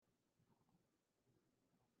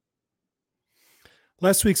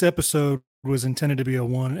Last week's episode was intended to be a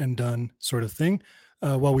one and done sort of thing,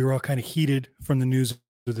 while we were all kind of heated from the news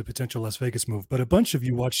of the potential Las Vegas move. But a bunch of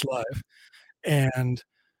you watched live, and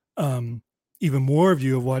um, even more of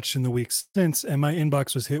you have watched in the weeks since. And my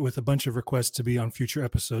inbox was hit with a bunch of requests to be on future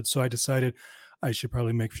episodes. So I decided I should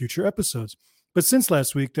probably make future episodes. But since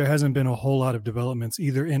last week, there hasn't been a whole lot of developments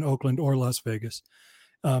either in Oakland or Las Vegas.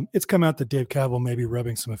 It's come out that Dave Cavill may be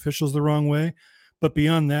rubbing some officials the wrong way. But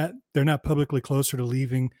beyond that, they're not publicly closer to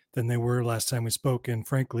leaving than they were last time we spoke. And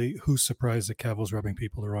frankly, who's surprised that Cavill's rubbing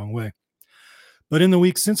people the wrong way? But in the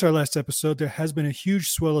weeks since our last episode, there has been a huge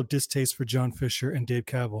swell of distaste for John Fisher and Dave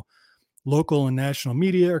Cavill. Local and national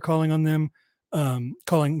media are calling them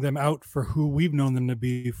out for who we've known them to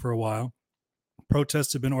be for a while.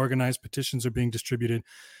 Protests have been organized, petitions are being distributed,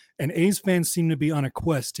 and A's fans seem to be on a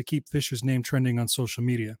quest to keep Fisher's name trending on social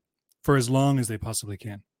media for as long as they possibly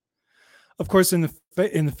can. Of course, in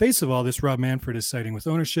the face of all this, Rob Manfred is siding with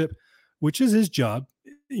ownership, which is his job,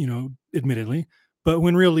 admittedly. But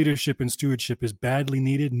when real leadership and stewardship is badly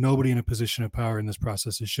needed, nobody in a position of power in this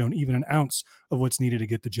process has shown even an ounce of what's needed to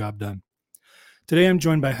get the job done. Today, I'm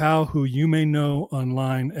joined by Hal, who you may know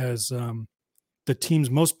online as the team's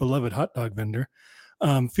most beloved hot dog vendor.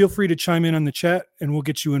 Feel free to chime in on the chat and we'll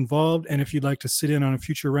get you involved. And if you'd like to sit in on a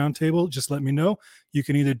future roundtable, just let me know. You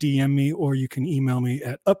can either DM me or you can email me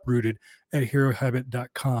at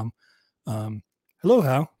uprooted@herohabit.com. Hello,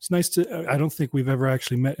 Hal. It's nice I don't think we've ever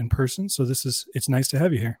actually met in person. So it's nice to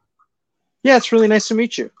have you here. Yeah, it's really nice to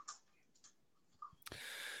meet you.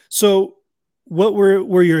 So what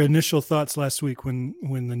were your initial thoughts last week when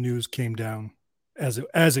the news came down as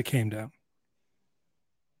it came down?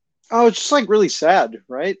 Oh, it's just like really sad,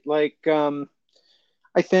 right? Like, I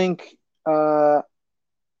think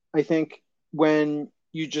when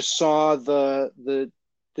you just saw the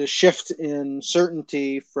shift in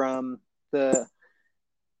certainty from the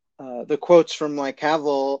quotes from like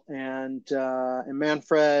Cavill and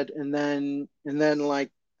Manfred, and then like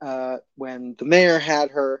when the mayor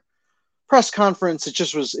had her press conference, it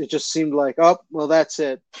just seemed like, oh, well, that's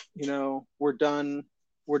it. We're done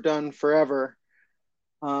forever.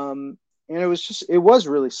 And it was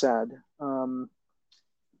really sad.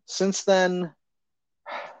 Since then,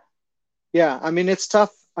 yeah, I mean, it's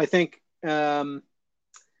tough. I think that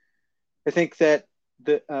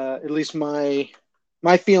at least my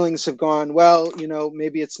feelings have gone, well,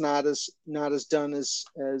 maybe it's not as done as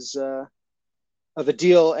of a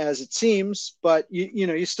deal as it seems, but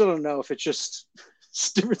you still don't know if it's just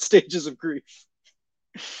different stages of grief.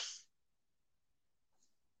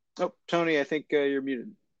 Oh, Tony, I think you're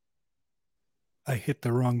muted. I hit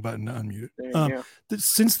the wrong button to unmute.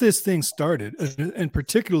 Since this thing started, and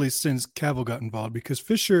particularly since Cavill got involved, because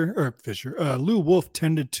Lou Wolf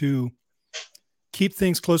tended to keep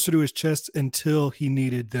things closer to his chest until he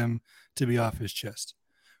needed them to be off his chest,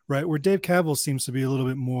 right? Where Dave Cavill seems to be a little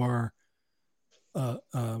bit more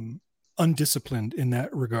undisciplined in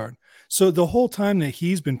that regard. So the whole time that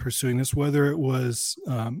he's been pursuing this, whether it was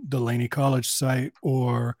Delaney College site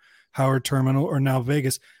or Howard Terminal or now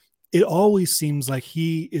Vegas, it always seems like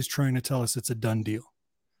he is trying to tell us it's a done deal.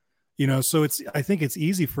 So I think it's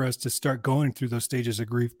easy for us to start going through those stages of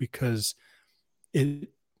grief because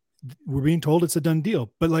we're being told it's a done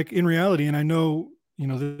deal. But like in reality, and I know,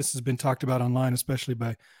 this has been talked about online, especially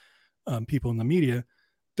by people in the media,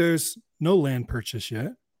 there's no land purchase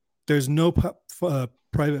yet. There's no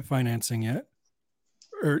private financing yet,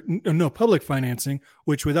 or no public financing,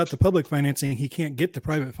 which without the public financing, he can't get the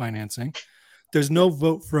private financing. There's no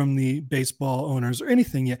vote from the baseball owners or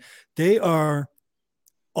anything yet. They're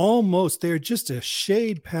just a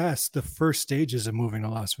shade past the first stages of moving to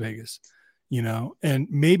Las Vegas, and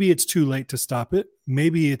maybe it's too late to stop it.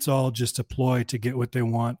 Maybe it's all just a ploy to get what they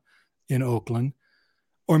want in Oakland.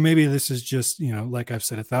 Or maybe this is just, like I've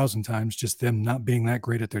said 1,000 times, just them not being that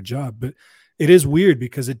great at their job. But it is weird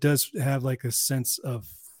because it does have like a sense of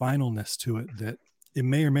finalness to it that it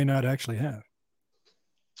may or may not actually have.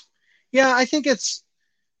 Yeah, I think it's,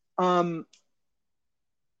 I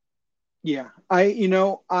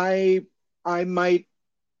might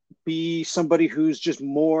be somebody who's just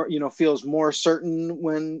more, feels more certain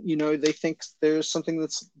when, they think there's something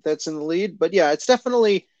that's in the lead. But yeah, it's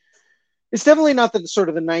definitely not the sort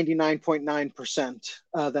of the 99.9%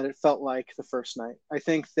 that it felt like the first night. I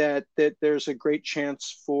think that there's a great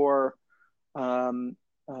chance for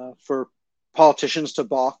politicians to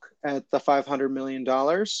balk at the $500 million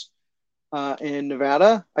in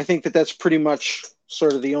Nevada. I think that's pretty much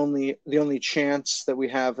sort of the only chance that we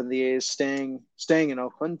have in the A's staying in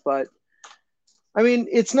Oakland. But I mean,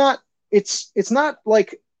 it's not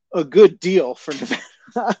like a good deal for Nevada.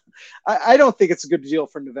 I don't think it's a good deal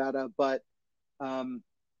for Nevada, but um,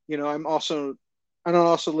 I don't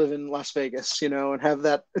also live in Las Vegas, and have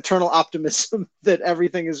that eternal optimism that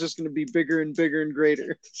everything is just going to be bigger and bigger and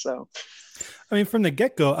greater. So, I mean, from the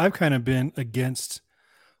get go, I've kind of been against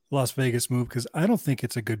Las Vegas move because I don't think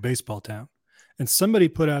it's a good baseball town. And somebody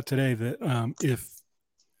put out today that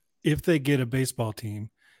if they get a baseball team,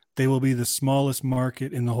 they will be the smallest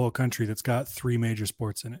market in the whole country that's got three major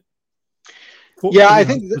sports in it. Well, yeah, you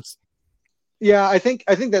know, it's, I think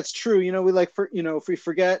that's true. We like if we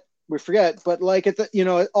forget, we forget. But like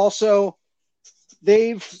also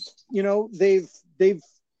they've they've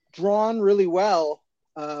drawn really well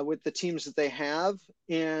with the teams that they have,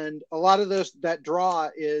 and a lot of that draw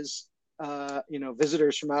is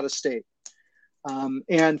visitors from out of state.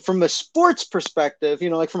 And from a sports perspective,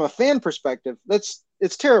 like from a fan perspective,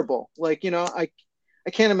 it's terrible. Like, I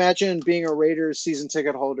can't imagine being a Raiders season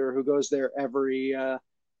ticket holder who goes there every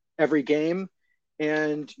game,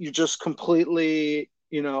 and you just completely,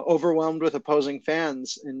 overwhelmed with opposing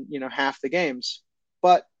fans in, half the games.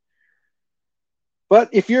 But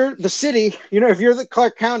if you're the city, if you're the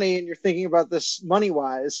Clark County and you're thinking about this money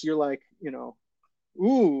wise, you're like,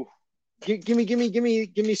 ooh, give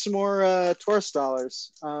me some more tourist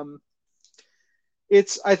dollars.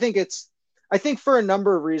 I think for a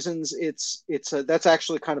number of reasons, that's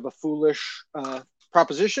actually kind of a foolish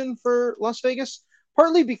proposition for Las Vegas.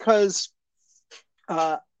 Partly because,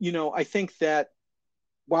 I think that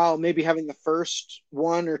while maybe having the first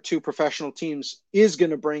one or two professional teams is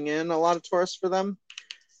going to bring in a lot of tourists for them,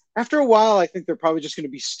 after a while, I think they're probably just going to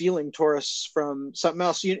be stealing tourists from something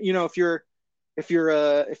else. If you're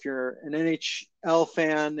an NHL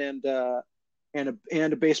fan and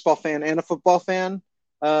a baseball fan and a football fan,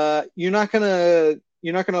 you're not gonna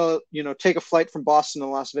take a flight from Boston to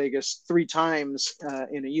Las Vegas three times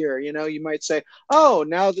in a year. You might say, oh,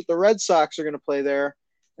 now that the Red Sox are going to play there,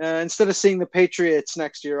 instead of seeing the Patriots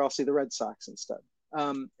next year, I'll see the Red Sox instead.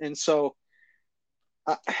 And so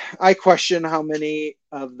I question how many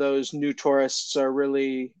of those new tourists are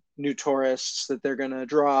really new tourists that they're going to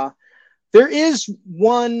draw. There is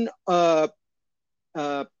one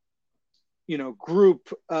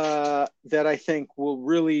group that I think will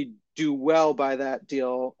really do well by that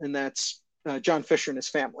deal, and that's John Fisher and his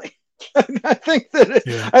family. I think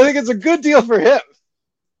yeah, it's a good deal for him.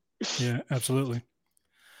 yeah, absolutely.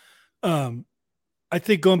 Um, I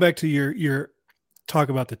think going back to your talk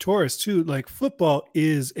about the tourists too, like football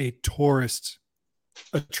is a tourist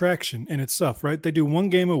attraction in itself, right? They do one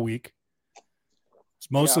game a week. It's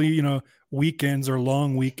Yeah, mostly, weekends or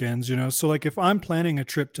long weekends. So like if I'm planning a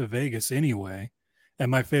trip to Vegas anyway, and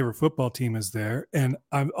my favorite football team is there, and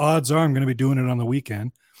odds are I'm going to be doing it on the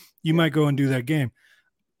weekend, you yeah, might go and do that game.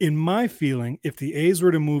 In my feeling, if the A's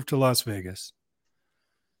were to move to Las Vegas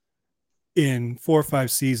in 4 or 5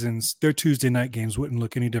 seasons, their Tuesday night games wouldn't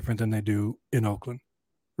look any different than they do in Oakland,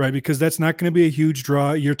 right? Because that's not going to be a huge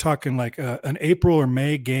draw. You're talking like an April or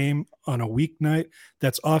May game on a weeknight.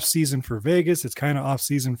 That's off season for Vegas. It's kind of off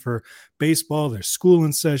season for baseball. There's school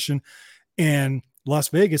in session, and Las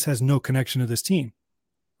Vegas has no connection to this team,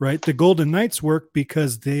 right? The Golden Knights work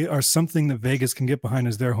because they are something that Vegas can get behind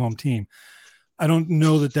as their home team. I don't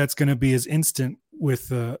know that that's going to be as instant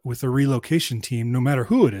with a relocation team, no matter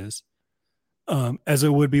who it is, as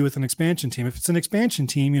it would be with an expansion team. If it's an expansion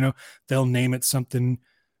team, they'll name it something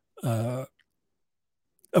uh,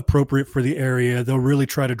 appropriate for the area. They'll really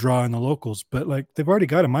try to draw in the locals, but like they've already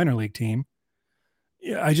got a minor league team.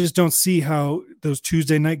 Yeah, I just don't see how those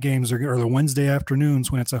Tuesday night games or the Wednesday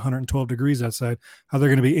afternoons when it's 112 degrees outside, how they're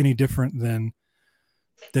going to be any different than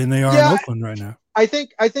they are in yeah. Oakland right now. I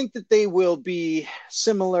think that they will be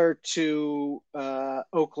similar to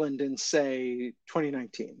Oakland in say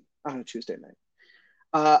 2019 on a Tuesday night.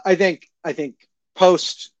 I think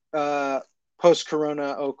post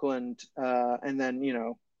Corona Oakland, and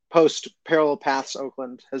then post Parallel Paths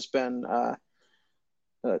Oakland has been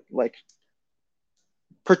like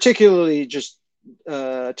particularly just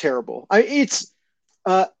terrible.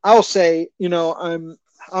 I'll say,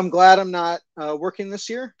 I'm glad I'm not working this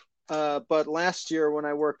year. But last year when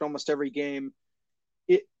I worked almost every game,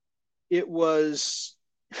 it it was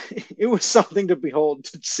it was something to behold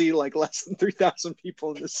to see like less than 3,000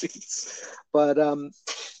 people in the seats. But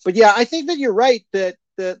yeah, I think that you're right that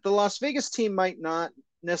the Las Vegas team might not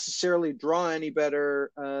necessarily draw any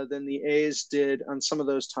better than the A's did on some of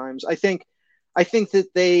those times. I think that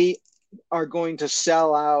they are going to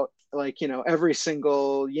sell out like every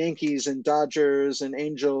single Yankees and Dodgers and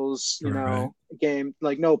Angels Right. game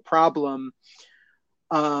like no problem.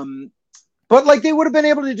 But like they would have been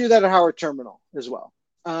able to do that at Howard Terminal as well.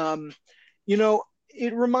 Um, you know,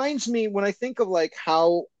 it reminds me when I think of like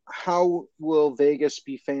how will Vegas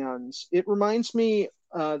be fans. It reminds me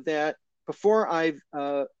that before I've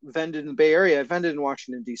vended in the Bay Area, I vended in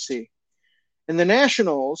Washington D.C. and the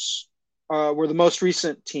Nationals were the most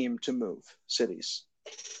recent team to move cities.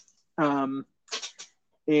 Um,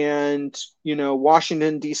 and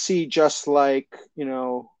Washington D.C. just like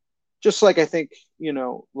I think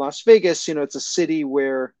Las Vegas, it's a city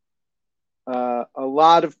where a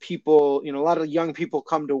lot of people, a lot of young people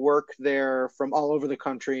come to work there from all over the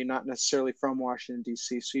country, not necessarily from Washington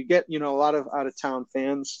D.C. So you get a lot of out of town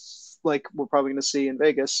fans, like we're probably going to see in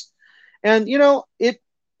Vegas, and it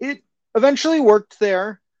eventually worked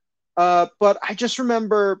there. But I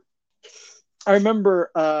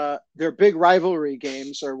remember their big rivalry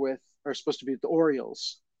games are supposed to be with the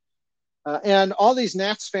Orioles, and all these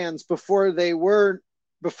Nats fans before they were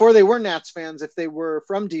Nats fans, if they were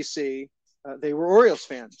from DC, they were Orioles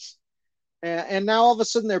fans, and now all of a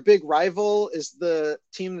sudden their big rival is the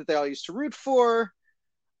team that they all used to root for.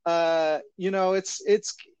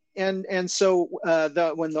 It's and so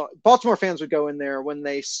when the Baltimore fans would go in there when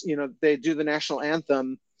they do the national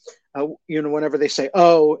anthem, whenever they say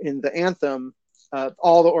 "oh" in the anthem,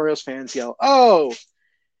 all the Orioles fans yell "oh."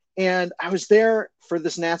 And I was there for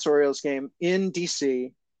this Nats Orioles game in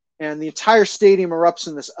DC, and the entire stadium erupts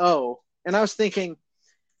in this "oh." And I was thinking,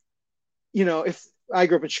 if I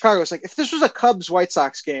grew up in Chicago, it's like if this was a Cubs White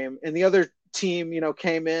Sox game and the other team,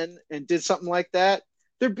 came in and did something like that,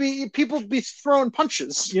 there'd be people be throwing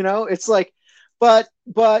punches. It's like, but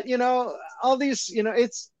all these,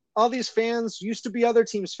 it's all these fans used to be other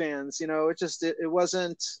teams' fans. It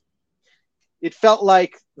wasn't. It felt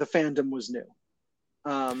like the fandom was new.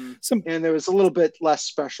 And there was a little bit less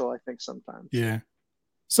special, I think, sometimes. Yeah.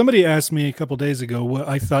 Somebody asked me a couple days ago what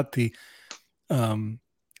I thought the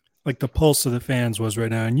pulse of the fans was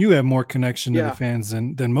right now, and you have more connection to the fans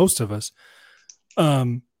than most of us.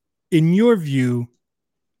 In your view,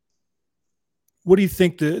 what do you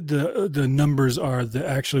think the numbers are that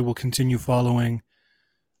actually will continue following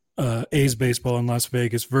A's baseball in Las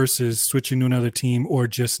Vegas versus switching to another team or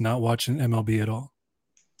just not watching MLB at all?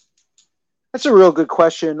 That's a real good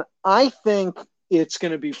question. I think it's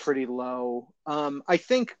going to be pretty low. I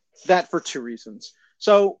think that for two reasons.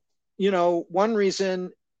 So, one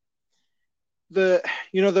reason I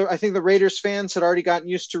think the Raiders fans had already gotten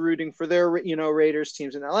used to rooting for their, Raiders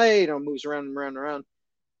teams in LA, moves around and around and around.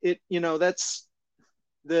 That's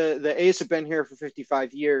the A's have been here for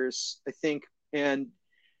 55 years, I think. And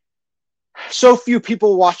so few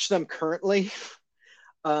people watch them currently.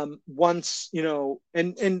 Once,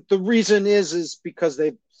 and the reason is because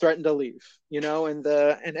they threatened to leave, and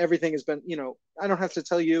everything has been, I don't have to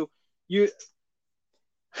tell you,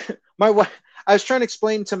 my wife, I was trying to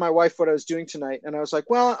explain to my wife what I was doing tonight. And I was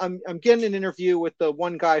like, well, I'm getting an interview with the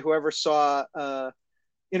one guy who ever saw,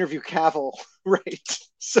 interview Cavill. Right.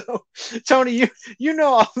 So Tony, you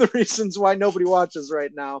know all the reasons why nobody watches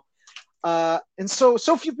right now. And so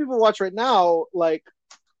few people watch right now, like,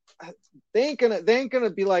 they ain't gonna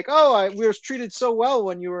be like, oh, we were treated so well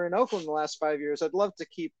when you were in Oakland the last 5 years. I'd love to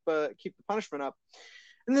keep the punishment up.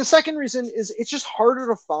 And the second reason is it's just harder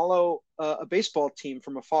to follow a baseball team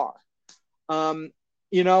from afar. I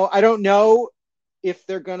don't know if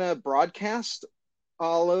they're gonna broadcast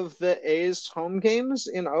all of the A's home games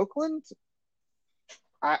in Oakland.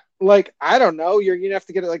 I don't know. You're gonna have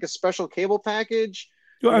to get like a special cable package.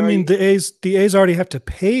 Well, the A's already have to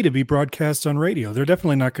pay to be broadcast on radio. They're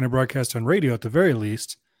definitely not going to broadcast on radio at the very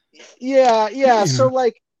least. Yeah. So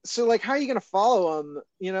how are you going to follow them?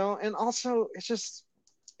 And also it's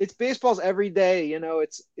baseball's every day.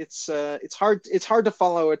 It's hard to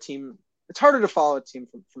follow a team. It's harder to follow a team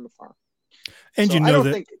from afar. And so I don't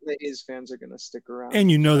think the A's fans are going to stick around. And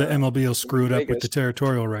that MLB will screw it up with the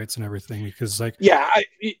territorial rights and everything because,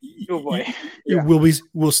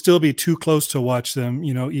 we'll still be too close to watch them,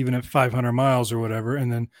 even at 500 miles or whatever.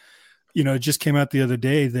 And then, it just came out the other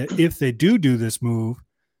day that if they do this move,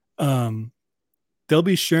 they'll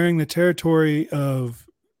be sharing the territory of,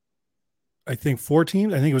 I think, 4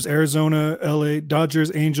 teams. I think it was Arizona, LA,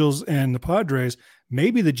 Dodgers, Angels, and the Padres.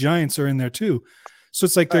 Maybe the Giants are in there too. So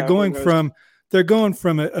it's like they're going from one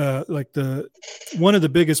of the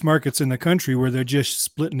biggest markets in the country where they're just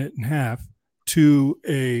splitting it in half to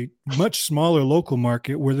a much smaller local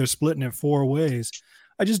market where they're splitting it 4 ways.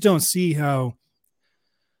 I just don't see how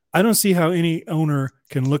any owner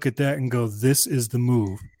can look at that and go, this is the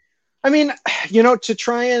move. To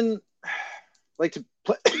try and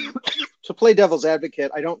to play devil's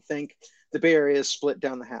advocate, I don't think the Bay Area is split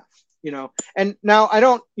down the half, and now I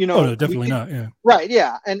don't, no, definitely not. Yeah. Right.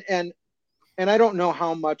 Yeah. And and I don't know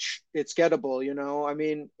how much it's gettable. I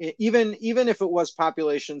mean, even if it was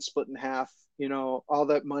population split in half, all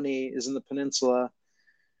that money is in the peninsula.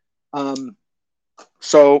 Um,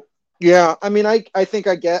 so yeah, I mean, I think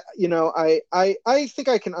I get, I think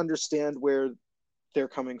I can understand where they're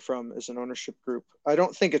coming from as an ownership group. I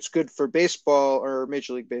don't think it's good for baseball or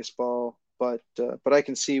Major League Baseball, but I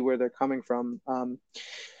can see where they're coming from.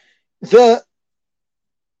 The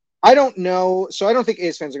I don't know, so I don't think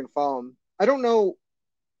A's fans are going to follow him. I don't know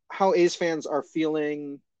how A's fans are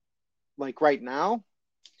feeling like right now,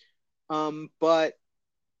 but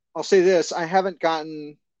I'll say this: I haven't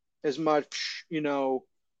gotten as much,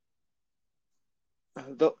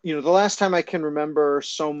 the last time I can remember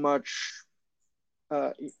so much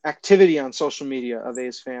uh, activity on social media of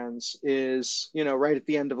A's fans is, right at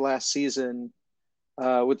the end of last season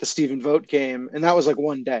with the Stephen Vogt game, and that was like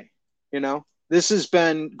one day. This has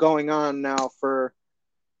been going on now for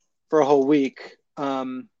a whole week.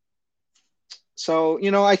 So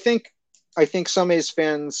I think some A's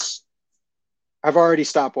fans have already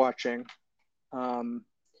stopped watching, um,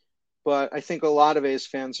 but I think a lot of A's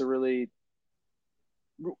fans are really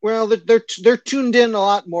well. They're tuned in a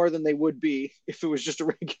lot more than they would be if it was just a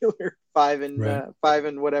regular Right. five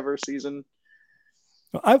and whatever season.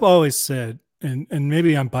 Well, I've always said, and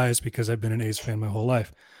maybe I'm biased because I've been an A's fan my whole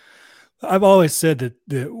life. I've always said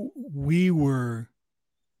that we were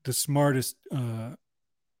the smartest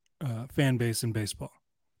fan base in baseball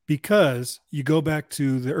because you go back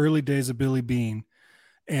to the early days of Billy Beane,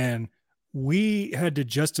 and we had to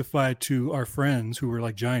justify to our friends who were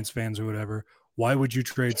like Giants fans or whatever, why would you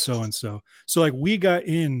trade so and so? So like we got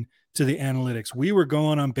in to the analytics. We were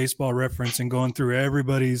going on baseball reference and going through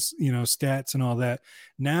everybody's, stats and all that.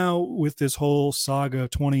 Now with this whole saga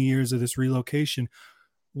of 20 years of this relocation,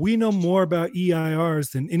 we know more about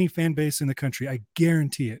EIRs than any fan base in the country. I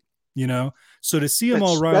guarantee it. So to see them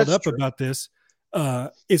all riled That's up true. about this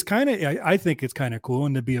is kind of, I think it's kind of cool,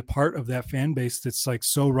 and to be a part of that fan base that's like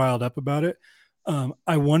so riled up about it.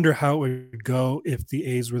 I wonder how it would go if the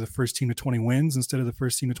A's were the first team to 20 wins instead of the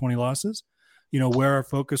first team to 20 losses. Where our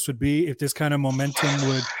focus would be if this kind of momentum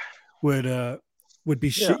would uh would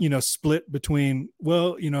be Yeah. split between,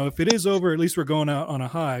 well, if it is over, at least we're going out on a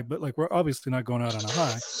high, but like we're obviously not going out on a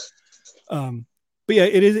high. But yeah,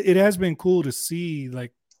 it has been cool to see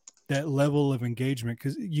like that level of engagement,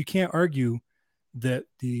 because you can't argue that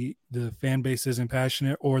the fan base isn't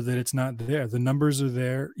passionate or that it's not there. The numbers are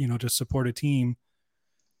there, to support a team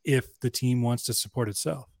if the team wants to support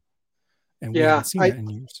itself, and we Yeah. haven't seen I that in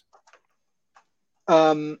years.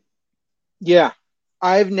 um yeah.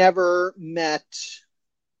 I've never met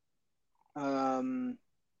um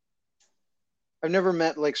I've never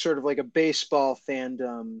met like sort of like a baseball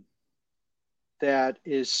fandom that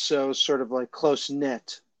is so sort of like close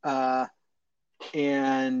knit.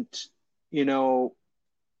 And you know,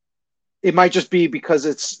 it might just be because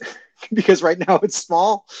it's because right now it's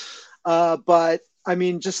small. But I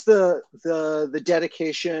mean, just the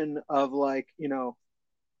dedication of like,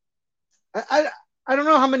 I I don't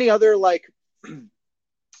know how many other like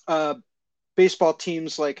uh baseball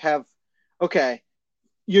teams like have okay,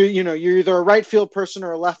 you're either a right field person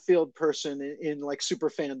or a left field person in like super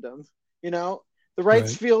fandom. You know, the right Right.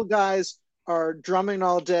 field guys are drumming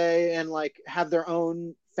all day and like have their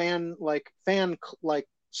own fan like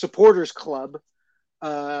supporters club.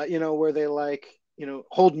 Where they like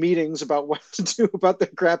hold meetings about what to do about their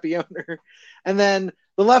crappy owner, and then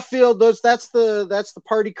the left field that's the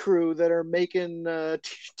party crew that are making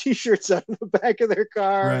t-shirts out of the back of their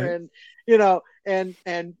car, Right. and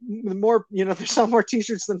more there's some more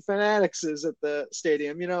t-shirts than Fanatics is at the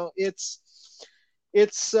stadium. It's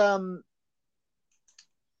it's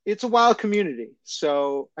a wild community.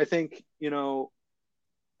 So I think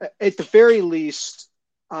at the very least,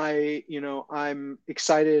 I'm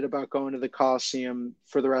excited about going to the Coliseum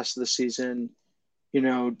for the rest of the season. You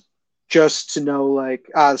know, just to know like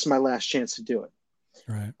this is my last chance to do it.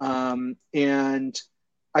 Right. And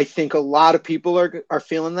I think a lot of people are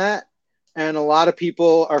feeling that, and a lot of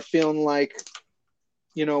people are feeling like,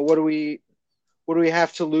 what do we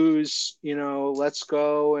have to lose? Let's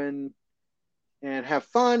go and have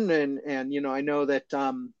fun. And I know that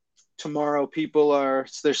tomorrow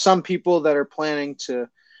there's some people that are planning to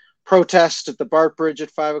protest at the BART bridge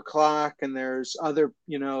at 5 o'clock, and there's other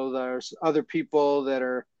people that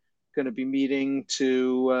are going to be meeting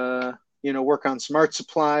to work on some art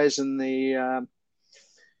supplies in the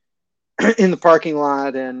parking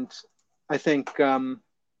lot. And I think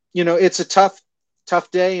it's a tough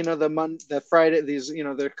day. The Friday, these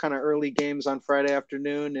they're kind of early games on Friday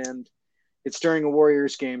afternoon, and it's during a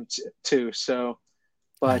Warriors game too. So,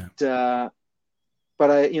 but Yeah. but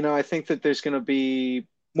I think that there's going to be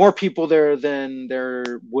more people there than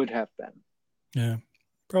there would have been. Yeah,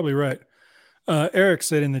 probably right. Eric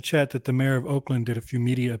said in the chat that the mayor of Oakland did a few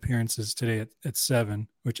media appearances today at 7,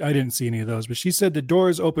 which I didn't see any of those, but she said the door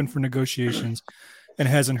is open for negotiations and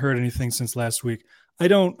hasn't heard anything since last week.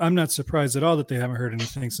 I'm not surprised at all that they haven't heard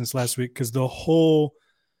anything since last week, because the whole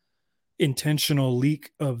intentional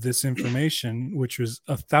leak of this information, which was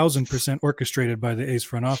 1,000% orchestrated by the A's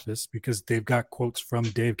front office, because they've got quotes from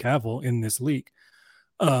Dave Kaval in this leak,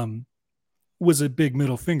 was a big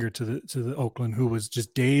middle finger to the Oakland, who was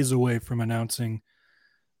just days away from announcing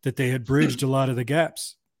that they had bridged a lot of the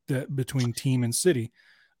gaps between team and city.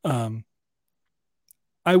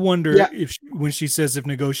 I wonder if when she says if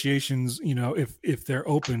negotiations, if they're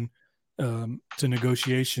open to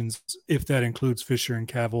negotiations, if that includes Fisher and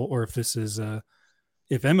Cavill, or if this is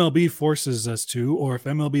if MLB forces us to, or if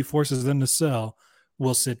MLB forces them to sell,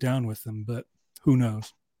 we'll sit down with them. But who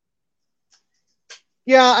knows?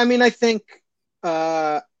 Yeah, I mean, I think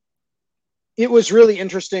it was really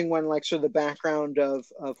interesting when sort of the background of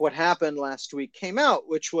what happened last week came out,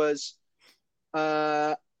 which was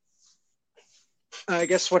I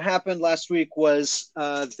guess what happened last week was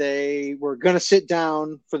they were going to sit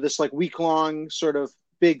down for this week-long sort of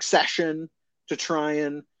big session to try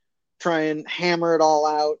and hammer it all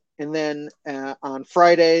out, and then on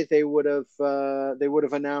Friday they would have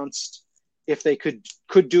announced if they could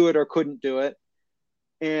do it or couldn't do it.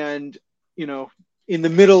 And in the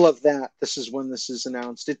middle of that, this is when this is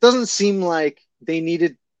announced. It doesn't seem like they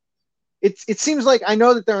needed it. It seems like, I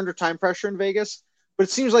know that they're under time pressure in Vegas, but it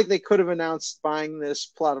seems like they could have announced buying this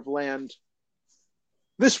plot of land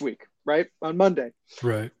this week, right? On Monday.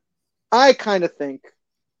 Right. I kind of think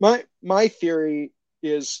my theory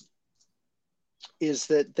is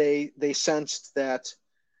that they sensed that,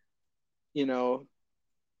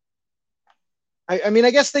 I mean,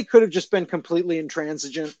 I guess they could have just been completely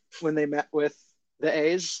intransigent when they met with the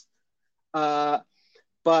A's. But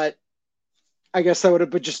I guess that would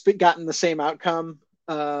have just gotten the same outcome,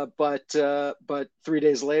 but 3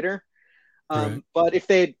 days later. Right. But if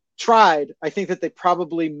they had tried, I think that they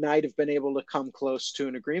probably might have been able to come close to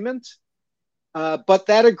an agreement. But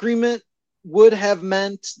that agreement would have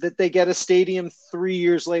meant that they get a stadium 3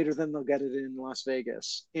 years later than they'll get it in Las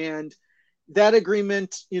Vegas. And that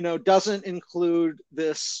agreement, doesn't include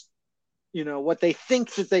this, what they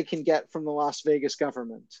think that they can get from the Las Vegas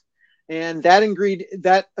government. And that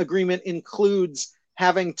agreement includes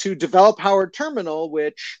having to develop Howard Terminal,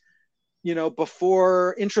 which,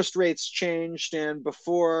 before interest rates changed, and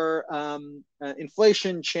before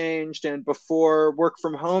inflation changed, and before work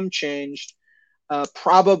from home changed,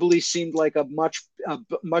 probably seemed like a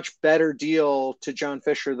much better deal to John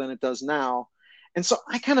Fisher than it does now. And so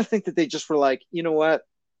I kind of think that they just were like, you know what?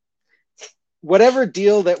 Whatever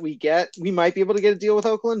deal that we get, we might be able to get a deal with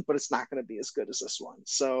Oakland, but it's not going to be as good as this one.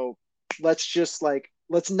 So let's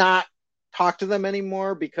not talk to them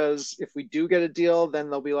anymore, because if we do get a deal, then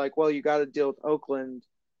they'll be like, well, you got a deal with Oakland,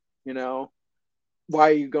 why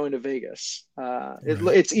are you going to Vegas? Right.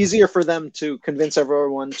 It's easier for them to convince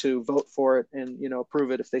everyone to vote for it and,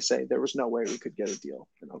 approve it if they say there was no way we could get a deal.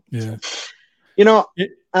 Yeah. So,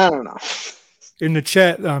 I don't know. In the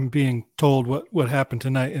chat, I'm being told what happened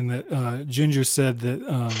tonight, and that Ginger said that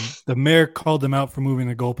the mayor called them out for moving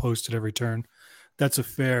the goalpost at every turn. That's a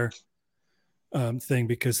fair thing,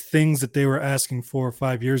 because things that they were asking for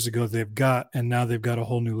 5 years ago, they've got, and now they've got a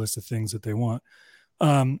whole new list of things that they want.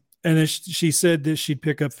 And then she said that she'd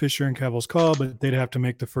pick up Fisher and Cavill's call, but they'd have to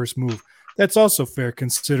make the first move. That's also fair,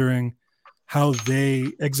 considering how they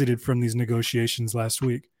exited from these negotiations last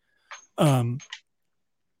week.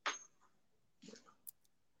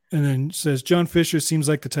 And then says, John Fisher seems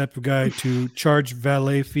like the type of guy to charge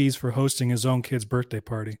valet fees for hosting his own kid's birthday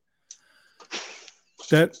party.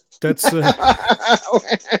 That's okay.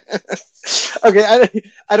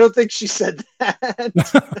 I don't think she said that.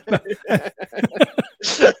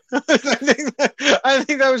 I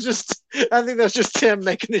think that was just Tim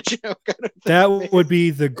making a joke. That would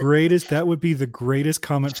be the greatest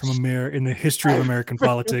comment from a mayor in the history of American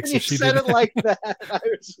politics. If she said it like that, I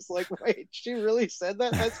was just like, wait, she really said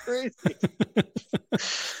that? That's crazy.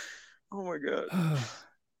 Oh my God.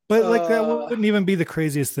 But that wouldn't even be the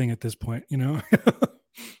craziest thing at this point,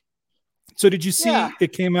 So did you see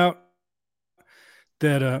it came out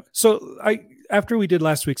that after we did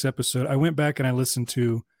last week's episode, I went back and I listened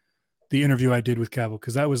to the interview I did with Cavill,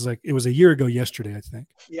 because that was it was a year ago yesterday, I think.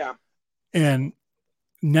 Yeah. And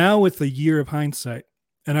now, with a year of hindsight,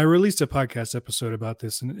 and I released a podcast episode about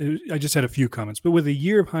this, and I just had a few comments, but with a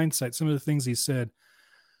year of hindsight, some of the things he said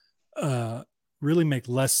really make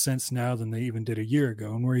less sense now than they even did a year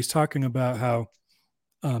ago. And where he's talking about how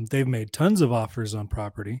they've made tons of offers on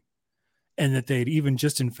property, and that they'd even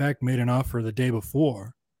just in fact made an offer the day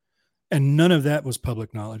before. And none of that was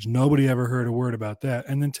public knowledge. Nobody ever heard a word about that.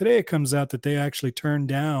 And then today it comes out that they actually turned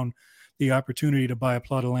down the opportunity to buy a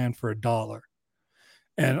plot of land for $1.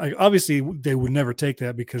 And obviously they would never take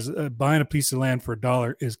that, because buying a piece of land for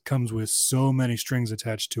 $1 comes with so many strings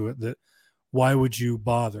attached to it that why would you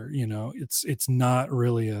bother? It's not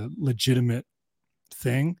really a legitimate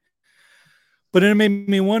thing. But it made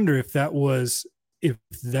me wonder if that was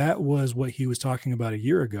what he was talking about a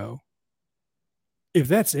year ago. If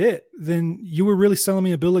that's it, then you were really selling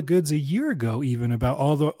me a bill of goods a year ago, even about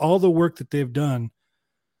all the work that they've done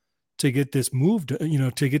to get this moved,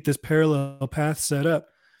 to get this parallel path set up.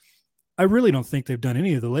 I really don't think they've done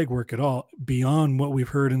any of the legwork at all beyond what we've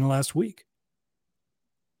heard in the last week.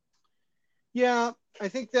 Yeah, I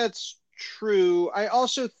think that's true. I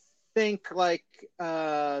also think like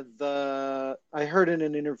I heard in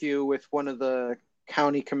an interview with one of the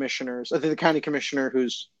county commissioners, I think the county commissioner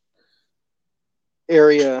whose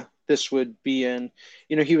area this would be in,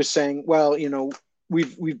 he was saying, well,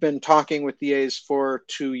 we've been talking with the A's for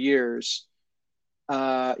 2 years,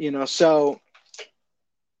 so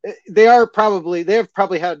they have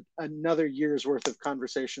probably had another year's worth of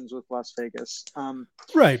conversations with Las Vegas.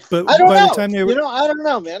 Right, but I don't by the know. time they were, I don't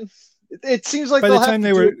know, man. It seems like by the they'll have time to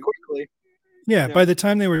they do were, it quickly. yeah, by the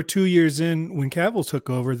time they were 2 years in, when Cavill took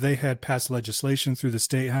over, they had passed legislation through the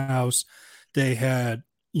state house. They had,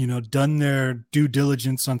 done their due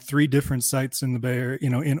diligence on 3 different sites in the Bay Area,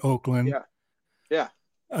 in Oakland. Yeah, yeah,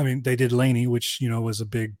 I mean, they did Laney, which was a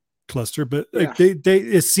big cluster, but yeah, like they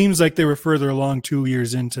it seems like they were further along 2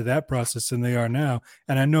 years into that process than they are now.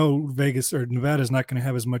 And I know Vegas or Nevada is not going to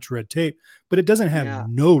have as much red tape, but it doesn't have yeah,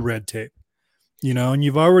 no red tape. And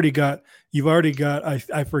you've already got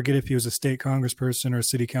I forget if he was a state congressperson or a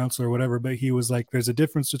city councilor or whatever, but he was like, there's a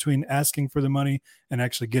difference between asking for the money and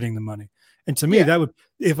actually getting the money. And to me, yeah, that would,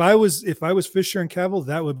 if I was Fisher and Cavill,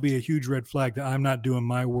 that would be a huge red flag that I'm not doing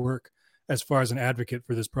my work as far as an advocate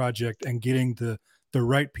for this project and getting the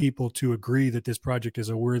right people to agree that this project is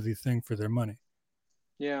a worthy thing for their money.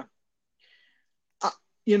 yeah. Uh,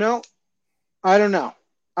 you know, I don't know.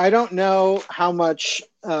 I don't know how much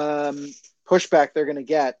pushback they're going to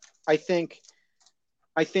get. I think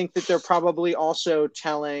that they're probably also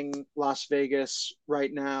telling Las Vegas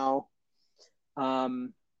right now.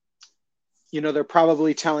 They're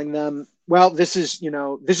probably telling them, well, this is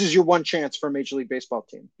your one chance for a Major League Baseball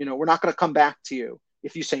team. We're not going to come back to you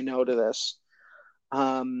if you say no to this.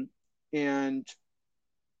 And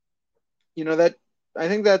that I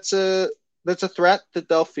think that's a threat that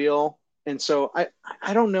they'll feel. And so I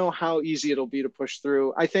don't know how easy it'll be to push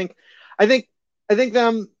through. I think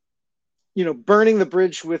them, burning the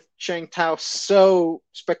bridge with Chang Tao so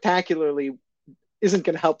spectacularly isn't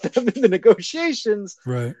going to help them in the negotiations.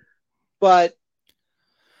 Right. But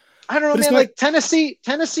I don't know, But it's man. not. Like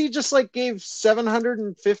Tennessee just like gave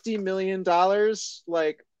 $750 million,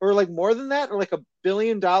 like, or like more than that, or like $1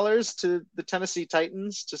 billion to the Tennessee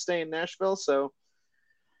Titans to stay in Nashville. So,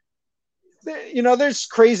 there's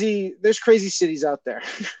crazy cities out there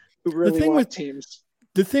who the really thing want with teams.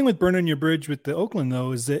 the thing with burning your bridge with the Oakland,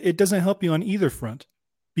 though, is that it doesn't help you on either front,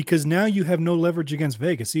 because now you have no leverage against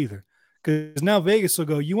Vegas either. Because now Vegas will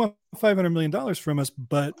go, you want $500 million from us,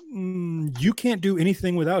 but you can't do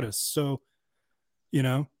anything without us. So,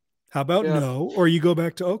 how about Yeah. no? Or you go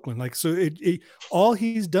back to Oakland. Like, so all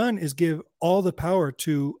he's done is give all the power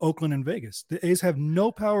to Oakland and Vegas. The A's have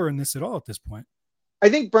no power in this at all at this point. I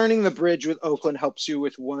think burning the bridge with Oakland helps you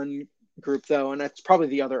with one group, though, and that's probably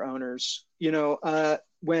the other owners.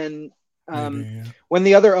 When Maybe, yeah. when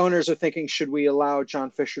the other owners are thinking, should we allow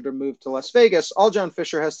John Fisher to move to Las Vegas? All John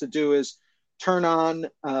Fisher has to do is turn on,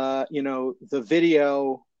 the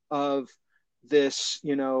video of this,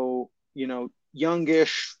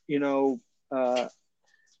 youngish,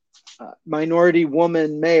 minority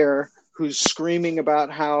woman mayor who's screaming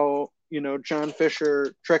about how John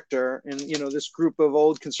Fisher tricked her, and this group of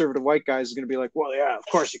old conservative white guys is going to be like, well, yeah, of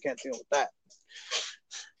course you can't deal with that.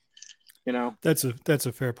 That's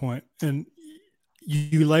a fair point. And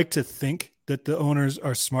you like to think that the owners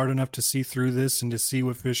are smart enough to see through this and to see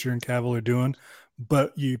what Fisher and Cavill are doing,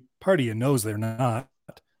 but part of you knows they're not.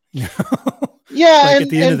 Yeah, like and, at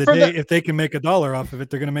the end of the day, if they can make $1 off of it,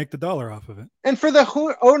 they're going to make the dollar off of it. And for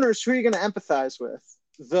the owners, who are you going to empathize with?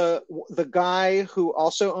 The guy who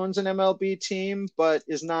also owns an MLB team, but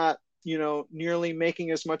is not, nearly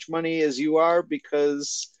making as much money as you are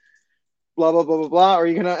because blah, blah, blah, blah, blah. Or are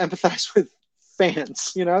you going to empathize with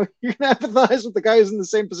fans. You can empathize with the guy who's in the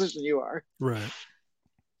same position you are. Right.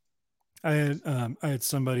 I had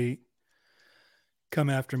somebody come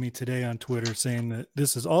after me today on Twitter saying that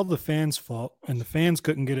this is all the fans' fault, and the fans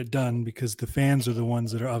couldn't get it done because the fans are the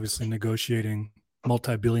ones that are obviously negotiating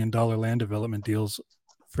multi-billion-dollar land development deals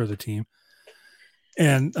for the team.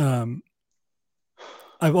 And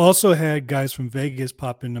I've also had guys from Vegas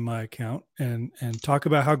pop into my account and talk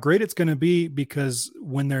about how great it's going to be because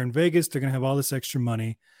when they're in Vegas, they're going to have all this extra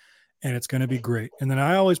money, and it's going to be great. And then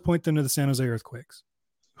I always point them to the San Jose Earthquakes,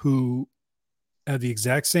 who have the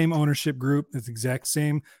exact same ownership group, the exact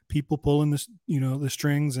same people pulling the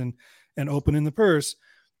strings and opening the purse,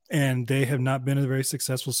 and they have not been a very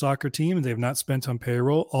successful soccer team, and they have not spent on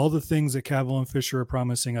payroll. All the things that Cavill and Fisher are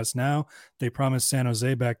promising us now, they promised San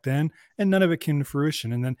Jose back then, and none of it came to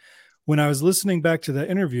fruition. And then when I was listening back to that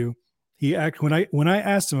interview, when I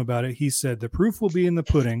asked him about it, he said the proof will be in the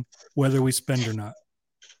pudding whether we spend or not.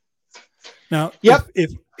 Now, Yep.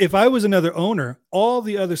 if I was another owner, all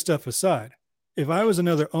the other stuff aside, if I was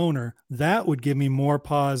another owner, that would give me more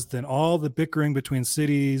pause than all the bickering between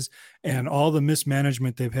cities and all the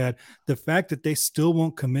mismanagement they've had. The fact that they still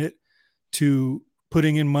won't commit to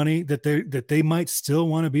putting in money, that they might still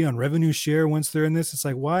want to be on revenue share once they're in this. It's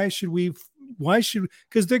like, because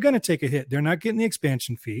they're going to take a hit. They're not getting the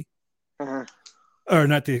expansion fee. Uh-huh. Or they're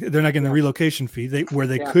not getting the relocation fee where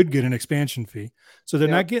they could get an expansion fee. So they're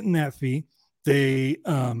not getting that fee. They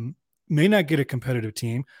may not get a competitive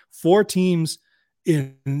team. 4 teams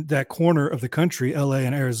in that corner of the country, LA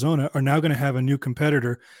and Arizona, are now going to have a new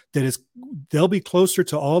competitor they'll be closer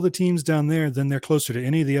to all the teams down there than they're closer to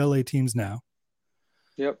any of the LA teams now.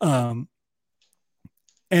 Yep.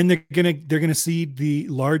 And they're gonna cede the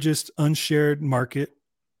largest unshared market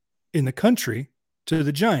in the country to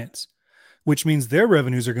the Giants, which means their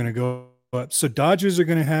revenues are going to go up. So Dodgers are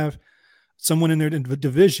going to have someone in their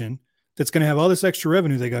division that's going to have all this extra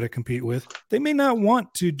revenue they got to compete with. They may not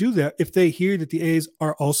want to do that if they hear that the A's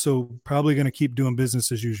are also probably going to keep doing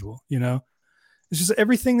business as usual. It's just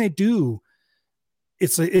everything they do.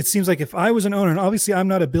 It seems like if I was an owner, and obviously I'm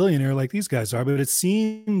not a billionaire like these guys are, but it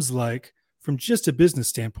seems like from just a business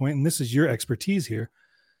standpoint, and this is your expertise here,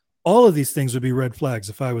 all of these things would be red flags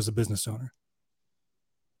if I was a business owner.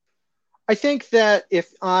 I think that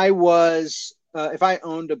if I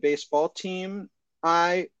owned a baseball team,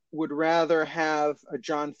 I would rather have a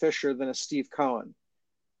John Fisher than a Steve Cohen.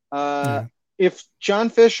 If John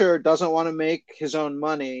Fisher doesn't want to make his own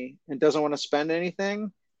money and doesn't want to spend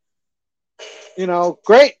anything,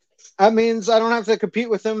 great. That means I don't have to compete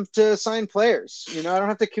with him to sign players. I don't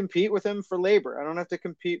have to compete with him for labor. I don't have to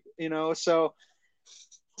compete, so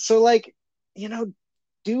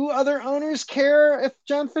do other owners care if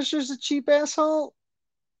John Fisher's a cheap asshole?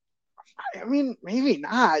 I mean, maybe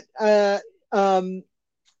not. The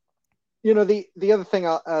other thing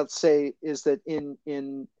I'll say is that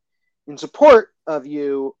in support of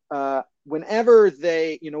you, whenever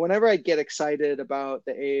I get excited about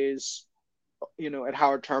the A's, at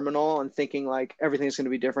Howard Terminal and thinking like everything's going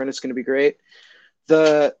to be different, it's going to be great.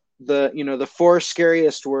 The 4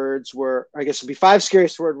 scariest words were, I guess it'd be 5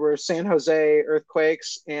 scariest words were San Jose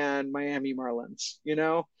Earthquakes and Miami Marlins.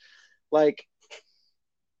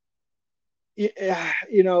 If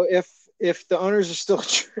the owners are still a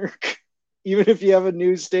jerk, even if you have a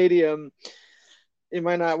new stadium, it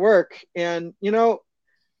might not work. And,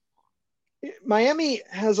 Miami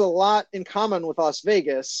has a lot in common with Las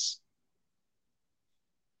Vegas.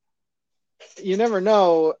 You never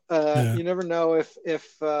know. You never know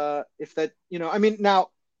if that, now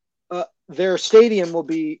their stadium will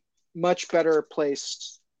be much better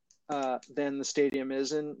placed than the stadium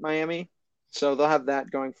is in Miami. So they'll have that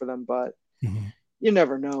going for them, but you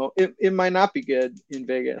never know. It might not be good in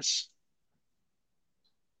Vegas.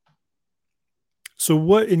 So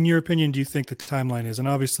what, in your opinion, do you think the timeline is? And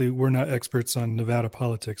obviously we're not experts on Nevada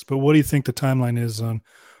politics, but what do you think the timeline is on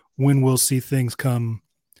when we'll see things come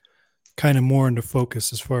kind of more into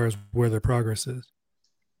focus as far as where their progress is?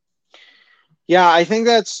 Yeah, I think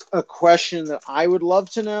that's a question that I would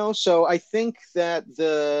love to know. So I think that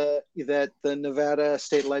the Nevada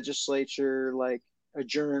state legislature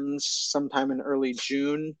adjourns sometime in early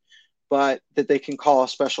June, but that they can call a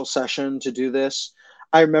special session to do this.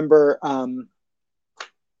 I remember,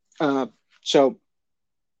 so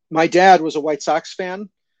my dad was a White Sox fan.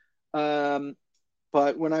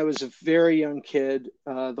 But when I was a very young kid,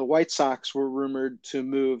 the White Sox were rumored to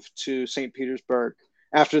move to St. Petersburg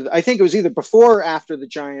I think it was either before or after the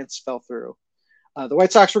Giants fell through. The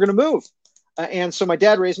White Sox were going to move. And so my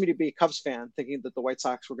dad raised me to be a Cubs fan, thinking that the White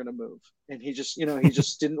Sox were going to move. And he just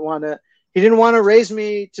didn't want to, he didn't want to raise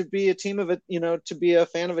me to be a team of a, to be a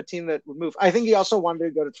fan of a team that would move. I think he also wanted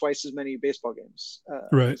to go to twice as many baseball games.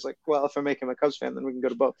 Right. He's like, well, if I make him a Cubs fan, then we can go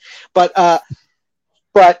to both. But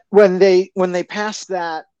when they passed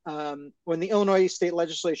that, when the Illinois state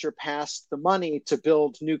legislature passed the money to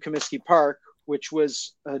build New Comiskey Park, which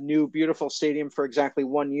was a new beautiful stadium for exactly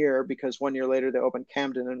 1 year, because 1 year later they opened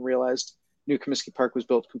Camden and realized New Comiskey Park was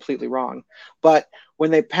built completely wrong. But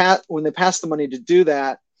when they passed the money to do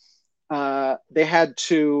that, they had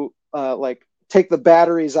to take the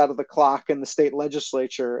batteries out of the clock in the state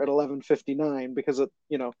legislature at 11:59, because it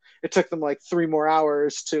took them like 3 more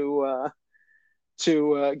hours to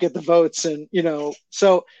get the votes. And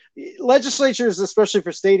so legislatures, especially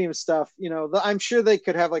for stadium stuff, I'm sure they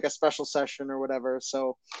could have like a special session or whatever.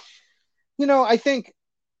 So I think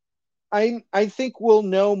we'll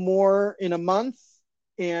know more in a month,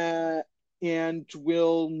 and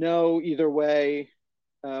we'll know either way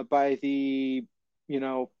by the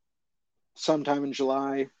sometime in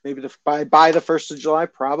July, maybe by the 1st of July,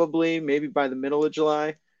 probably maybe by the middle of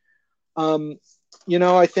July. I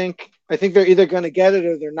think they're either going to get it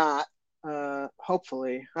or they're not.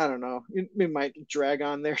 Hopefully, I don't know. It might drag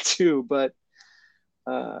on there too, but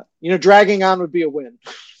dragging on would be a win.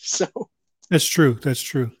 So that's true. That's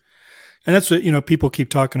true, and that's what people keep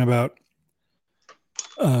talking about.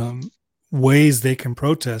 Ways they can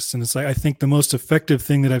protest, and it's like I think the most effective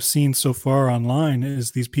thing that I've seen so far online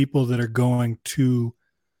is these people that are going to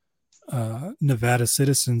Nevada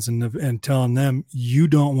citizens and telling them, you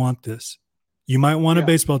don't want this. You might want a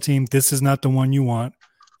baseball team. This is not the one you want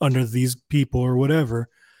under these people or whatever.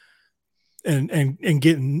 And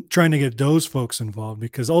trying to get those folks involved,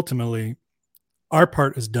 because ultimately our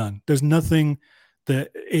part is done. There's nothing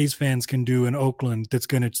that A's fans can do in Oakland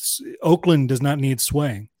Oakland does not need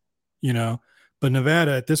swaying, but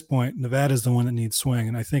Nevada at this point, Nevada is the one that needs swaying.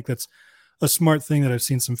 And I think that's a smart thing that I've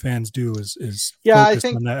seen some fans do is focus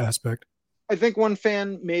on that aspect. I think one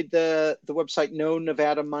fan made the website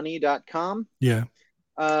KnowNevadaMoney.com. Yeah.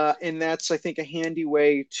 And that's, I think, a handy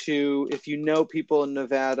way to, if people in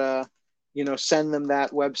Nevada, send them to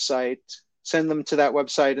that website,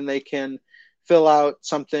 and they can fill out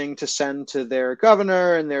something to send to their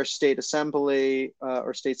governor and their state assembly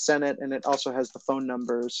or state senate. And it also has the phone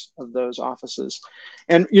numbers of those offices.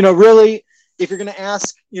 And, really, if you're going to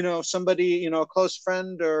ask, somebody, a close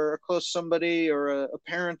friend or a close somebody or a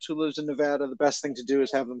parent who lives in Nevada, the best thing to do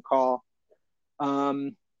is have them call.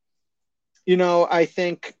 I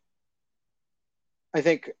think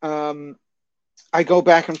I go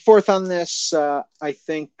back and forth on this. I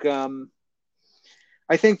think that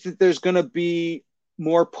there's going to be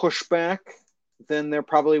more pushback than there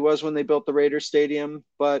probably was when they built the Raiders Stadium,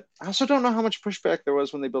 but I also don't know how much pushback there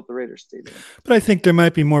was when they built the Raiders Stadium. But I think there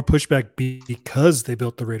might be more pushback because they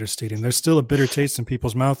built the Raiders Stadium. There's still a bitter taste in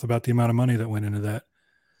people's mouth about the amount of money that went into that.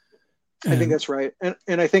 I think that's right. And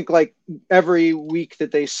I think like every week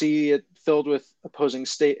that they see it filled with opposing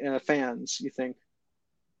state fans, you think,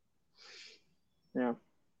 yeah.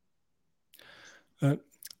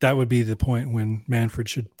 That would be the point when Manfred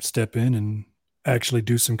should step in and actually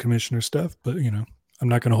do some commissioner stuff. But, I'm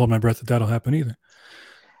not going to hold my breath that that'll happen either.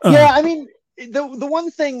 Yeah, I mean, the one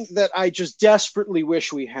thing that I just desperately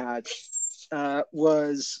wish we had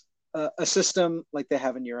was a system like they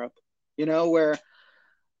have in Europe, where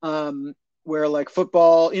like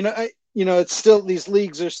football, it's still, these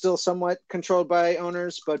leagues are still somewhat controlled by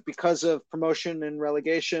owners, but because of promotion and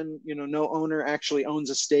relegation, no owner actually owns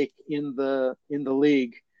a stake in the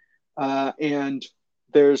league. And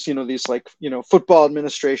there's, these like, football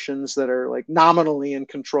administrations that are like nominally in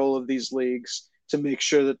control of these leagues to make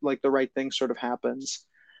sure that like the right thing sort of happens.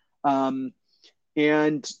 And,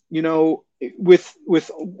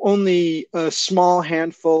 with only a small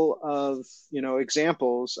handful of,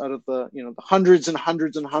 examples out of the, the hundreds and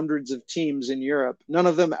hundreds and hundreds of teams in Europe, none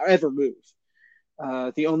of them ever move.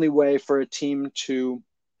 The only way for a team to,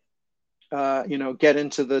 get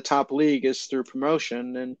into the top league is through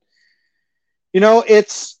promotion. And,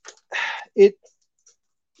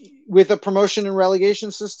 with a promotion and relegation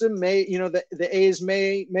system, the A's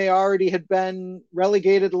may already had been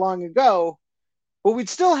relegated long ago, but we'd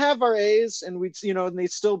still have our A's, and and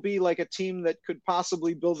they'd still be like a team that could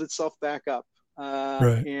possibly build itself back up.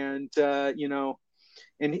 Right. And and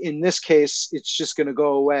in this case, it's just going to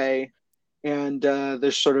go away, and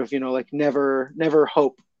there's sort of like never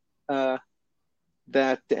hope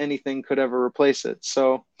that anything could ever replace it.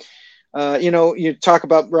 So. You talk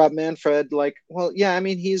about Rob Manfred, like, well, yeah, I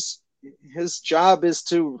mean, his job is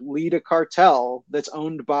to lead a cartel that's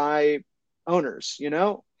owned by owners,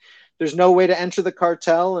 there's no way to enter the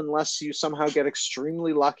cartel unless you somehow get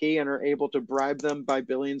extremely lucky and are able to bribe them by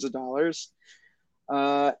billions of dollars.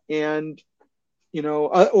 And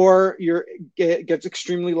or gets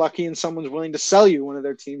extremely lucky and someone's willing to sell you one of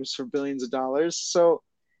their teams for billions of dollars. So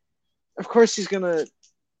of course he's gonna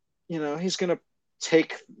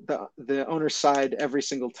take the owner's side every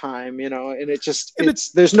single time, and Yeah, but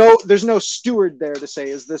there's no steward there to say,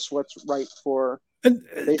 is this what's right for and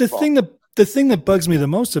baseball? the thing that bugs me the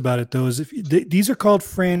most about it though is these are called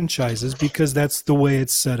franchises because that's the way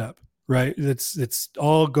it's set up, right? It's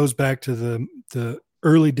all goes back to the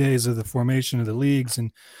early days of the formation of the leagues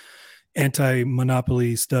and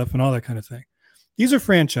anti-monopoly stuff and all that kind of thing. These are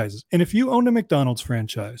franchises. And if you owned a McDonald's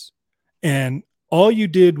franchise and all you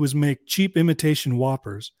did was make cheap imitation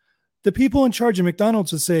Whoppers, the people in charge of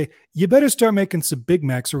McDonald's would say, you better start making some Big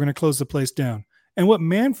Macs or we're going to close the place down. And what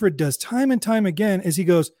Manfred does time and time again is he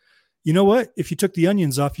goes, you know what? If you took the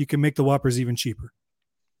onions off, you can make the Whoppers even cheaper.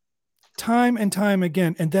 Time and time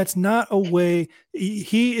again. And that's not a way.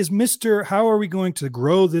 He is Mr. How are we going to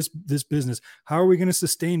grow this business? How are we going to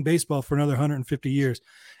sustain baseball for another 150 years?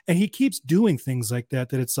 And he keeps doing things like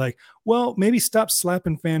that it's like, well, maybe stop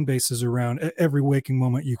slapping fan bases around at every waking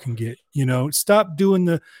moment you can get. Stop doing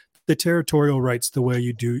the territorial rights the way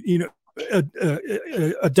you do.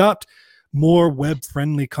 Adopt more web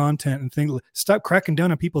friendly content and things. Stop cracking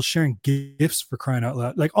down on people sharing gifts, for crying out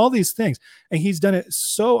loud. Like all these things. And he's done it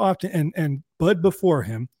so often. And Bud before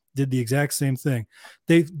him did the exact same thing.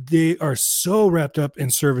 They are so wrapped up in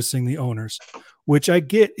servicing the owners, which I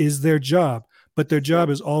get is their job, but their job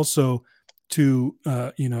is also to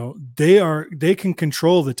they can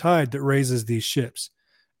control the tide that raises these ships.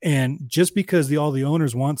 And just because all the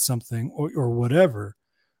owners want something or whatever,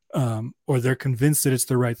 or they're convinced that it's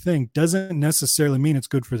the right thing, doesn't necessarily mean it's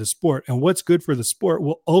good for the sport. And what's good for the sport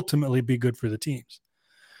will ultimately be good for the teams.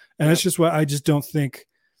 And that's just why I just don't think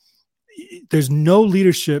there's no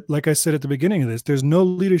leadership. Like I said at the beginning of this, there's no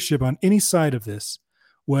leadership on any side of this,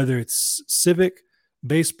 whether it's civic,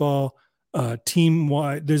 baseball, team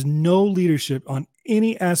wide. There's no leadership on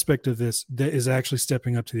any aspect of this that is actually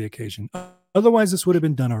stepping up to the occasion. Otherwise, this would have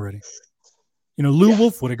been done already. Lou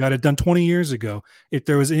Wolf would have got it done 20 years ago if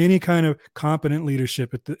there was any kind of competent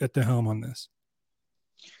leadership at the helm on this.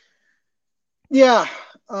 Yeah.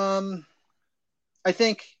 I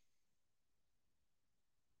think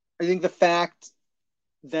the fact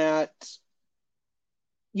that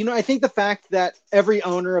every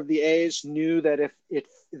owner of the A's knew that if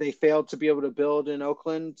they failed to be able to build in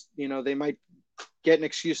Oakland, they might get an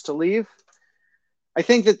excuse to leave. I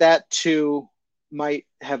think that too might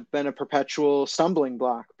have been a perpetual stumbling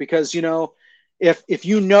block because, if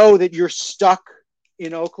you know that you're stuck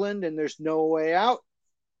in Oakland and there's no way out,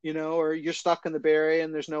 or you're stuck in the Bay Area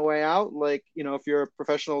and there's no way out, like, if you're a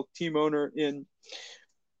professional team owner in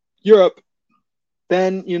Europe,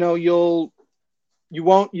 then, you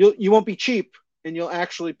won't be cheap and you'll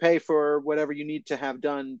actually pay for whatever you need to have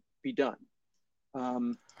done be done.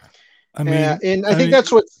 I think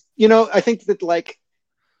that's what, I think that like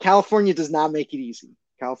California does not make it easy.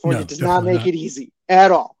 California does not make it easy at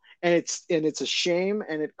all. And it's a shame,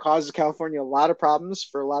 and it causes California a lot of problems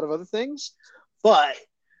for a lot of other things. But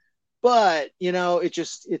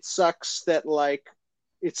it sucks that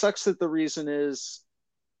the reason is,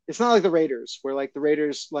 it's not like the Raiders, where like the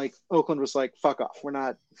Raiders, like Oakland was like, fuck off. We're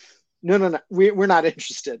not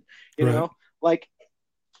interested. Like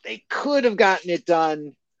they could have gotten it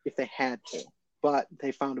done if they had to, but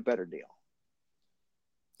they found a better deal.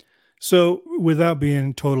 So without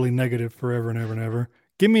being totally negative forever and ever and ever,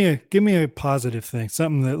 give me a positive thing,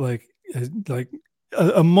 something that like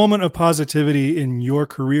a moment of positivity in your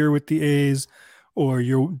career with the A's or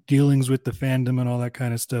your dealings with the fandom and all that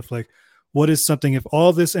kind of stuff. Like, what is something, if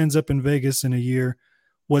all this ends up in Vegas in a year,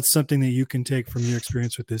 what's something that you can take from your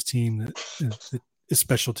experience with this team that is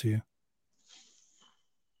special to you?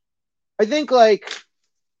 I think like,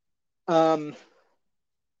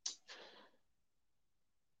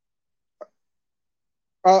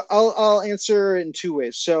 I'll answer in two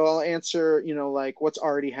ways. So I'll answer, like what's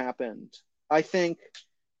already happened. I think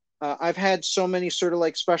I've had so many sort of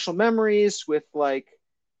like special memories with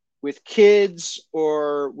kids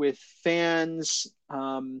or with fans.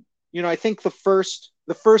 I think the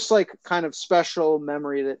first like kind of special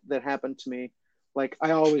memory that happened to me, like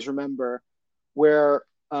I always remember, where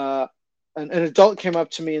an adult came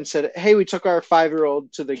up to me and said, "Hey, we took our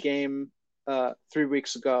 5-year-old to the game 3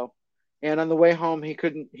 weeks ago. And on the way home, he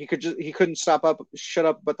couldn't shut up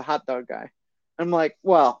but the hot dog guy." I'm like,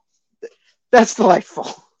 well, that's delightful.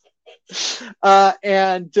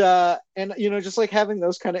 And just like having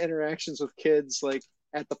those kind of interactions with kids, like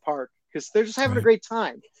at the park because they're just having a Right. great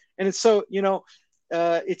time. And it's so,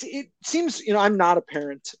 it seems, I'm not a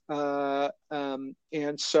parent.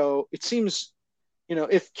 And so it seems,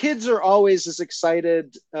 if kids are always as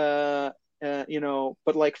excited, but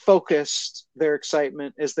like focused their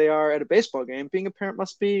excitement as they are at a baseball game, being a parent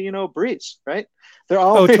must be, a breeze, right? They're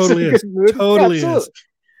Oh, it always in totally a is. good mood. Yeah, Totally is.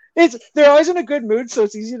 absolutely. They're always in a good mood, so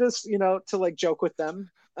it's easy to, to like joke with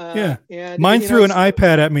them. Yeah. And Mine you know, threw an it's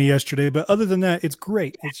iPad at me yesterday, but other than that, it's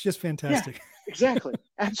great. It's just yeah, fantastic. exactly,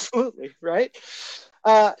 absolutely, right.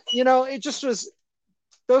 It just was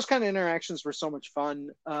those kind of interactions were so much fun.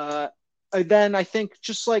 Then I think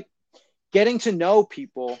just like getting to know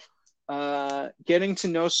people, getting to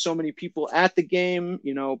know so many people at the game,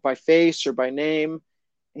 by face or by name,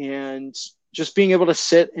 and just being able to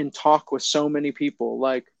sit and talk with so many people.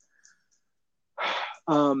 Like,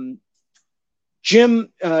 um, Jim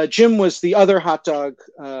was the other hot dog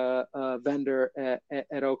vendor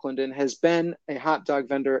at Oakland and has been a hot dog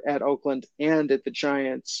vendor at Oakland and at the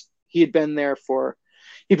Giants. He'd been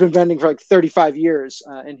vending for like 35 years,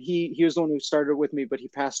 and he was the one who started with me, but he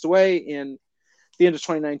passed away in the end of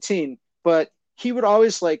 2019. But he would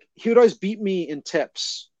always beat me in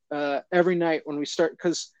tips every night when we start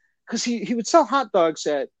because he would sell hot dogs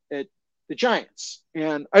at the Giants,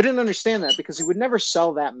 and I didn't understand that because he would never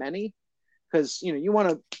sell that many because you want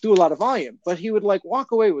to do a lot of volume, but he would like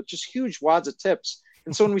walk away with just huge wads of tips.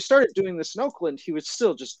 And so when we started doing this in Oakland, he would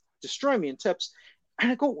still just destroy me in tips.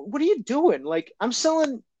 And I go, what are you doing? Like, I'm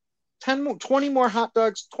selling 10 more, 20 more hot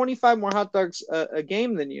dogs, 25 more hot dogs a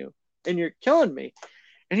game than you, and you're killing me.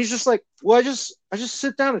 And he's just like, well, I just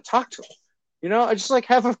sit down and talk to them. I just like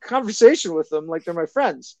have a conversation with them like they're my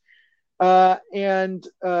friends. And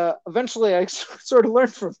eventually I sort of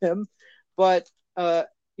learned from him, but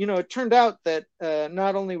it turned out that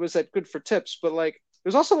not only was that good for tips, but like it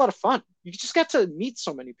was also a lot of fun. You just got to meet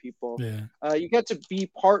so many people. Yeah. You get to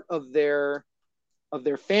be part of their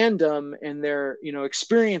fandom and their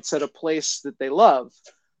experience at a place that they love.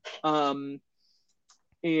 And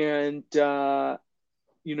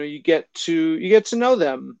you get to know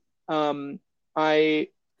them. I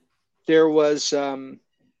there was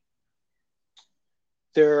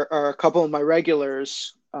there are a couple of my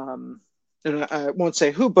regulars, and I won't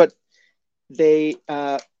say who, but they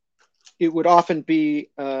it would often be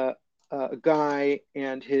a guy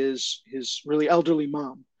and his really elderly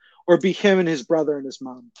mom, or be him and his brother and his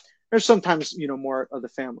mom. There's sometimes more of the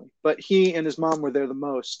family, but he and his mom were there the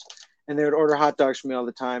most, and they would order hot dogs for me all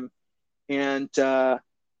the time. And I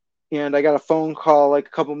got a phone call like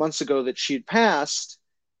a couple months ago that she'd passed,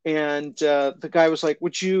 and the guy was like,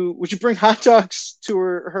 "Would you bring hot dogs to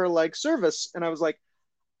her like service?" And I was like,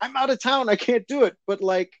 "I'm out of town, I can't do it." But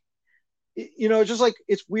like, just like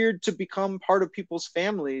it's weird to become part of people's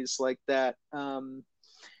families like that, and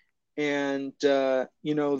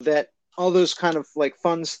that all those kind of like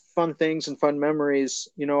fun things and fun memories.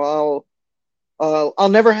 I'll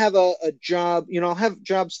never have a job. I'll have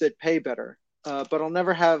jobs that pay better, but I'll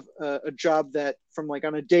never have a job that, from like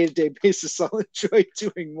on a day to day basis, I'll enjoy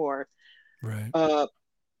doing more. Right. Uh,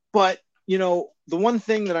 but the one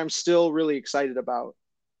thing that I'm still really excited about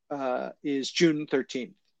is June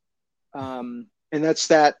 13th, and that's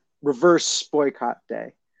that reverse boycott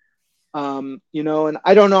day. And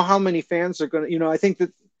I don't know how many fans are going to. I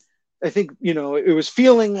think it was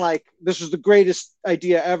feeling like this was the greatest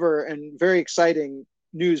idea ever and very exciting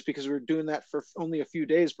news because we were doing that for only a few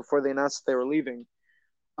days before they announced they were leaving.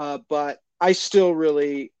 But I still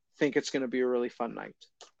really think it's going to be a really fun night.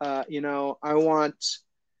 I want.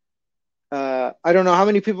 I don't know how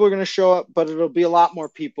many people are going to show up, but it'll be a lot more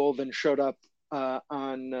people than showed up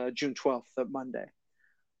on June 12th, that Monday.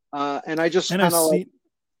 And I just And kind of like,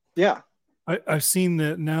 yeah. I've seen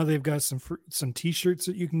that now they've got some T-shirts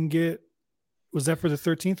that you can get. Was that for the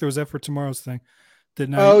 13th or was that for tomorrow's thing? That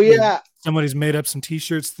now Oh yeah. somebody's made up some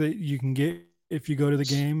T-shirts that you can get if you go to the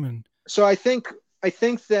game. And So I think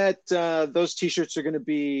that those T-shirts are going to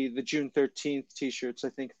be the June 13th T-shirts. I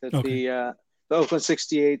think that okay, the Oakland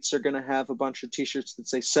 68s are going to have a bunch of T-shirts that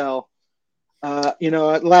say sell.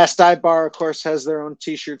 Last Bar, of course, has their own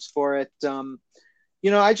T-shirts for it.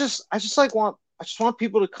 I just want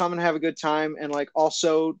people to come and have a good time, and like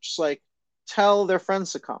also just like tell their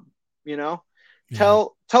friends to come. You know, yeah,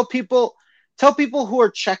 tell people who are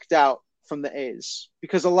checked out from the A's,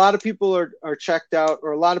 because a lot of people are checked out,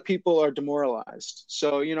 or a lot of people are demoralized.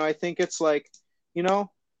 So I think it's like, you know,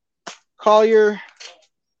 call your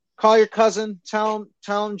cousin, tell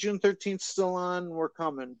him June 13th still on. We're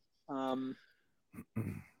coming.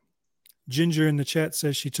 Ginger in the chat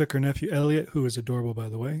says she took her nephew Elliot, who is adorable by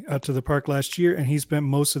the way, out to the park last year, and he spent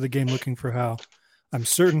most of the game looking for Hal. I'm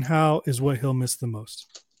certain Hal is what he'll miss the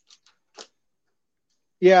most.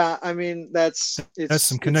 Yeah, I mean That's some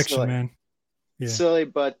it's connection, silly, man. Yeah. silly,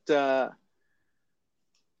 but yeah,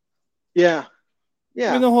 I mean,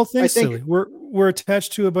 yeah. the whole I thing's think silly. We're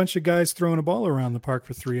attached to a bunch of guys throwing a ball around the park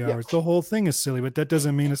for three yeah, hours. The whole thing is silly, but that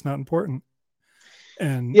doesn't mean it's not important yeah.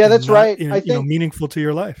 and That's not right. I think meaningful to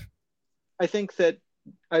your life. I think that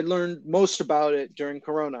I learned most about it during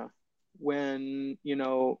Corona, when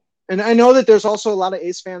and I know that there's also a lot of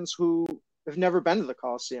Ace fans who have never been to the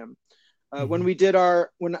Coliseum. Mm-hmm.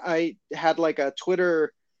 When I had like a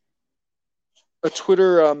Twitter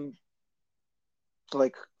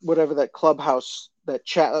like whatever that clubhouse, that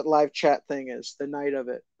live chat thing is, the night of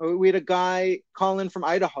it, we had a guy call in from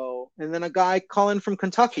Idaho, and then a guy call in from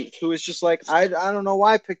Kentucky, who was just like, I don't know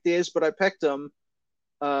why I picked these, but I picked them,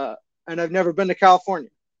 uh, and I've never been to California,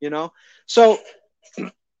 so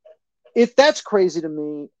that's crazy to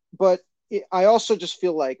me. But I also just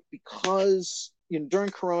feel like, because during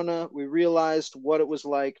Corona we realized what it was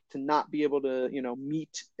like to not be able to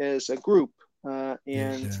meet as a group, and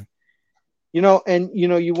Yeah.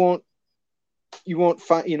 you won't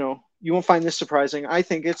find this surprising. I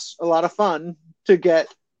think it's a lot of fun to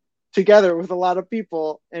get together with a lot of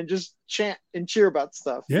people and just chant and cheer about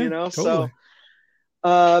stuff. Yeah, So totally.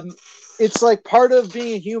 um, it's like part of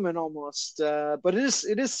being a human almost. But it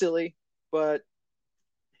is silly, but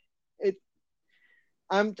it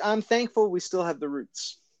I'm thankful we still have the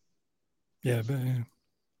roots. Yeah, but yeah.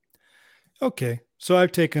 Okay. So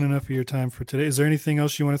I've taken enough of your time for today. Is there anything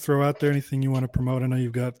else you want to throw out there? Anything you want to promote? I know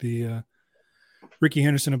you've got the Ricky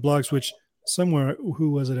Henderson of blogs, which somewhere,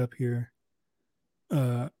 who was it up here?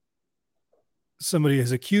 Uh, Somebody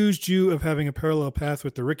has accused you of having a parallel path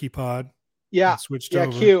with the Ricky Pod Yeah, and switched yeah,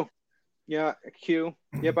 over. Q. Yeah, Q.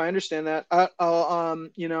 Yep, I understand that. I'll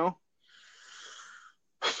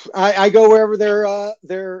I go wherever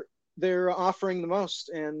they're offering the most,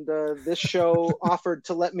 and this show offered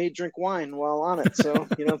to let me drink wine while on it. So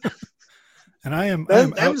And I them,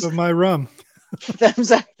 am out them's of my rum.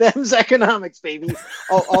 them's economics, baby.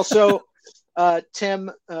 Oh, also,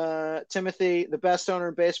 Timothy, the best owner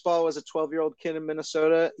in baseball was a 12-year-old kid in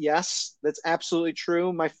Minnesota. Yes, that's absolutely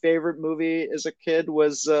true. My favorite movie as a kid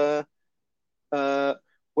was uh,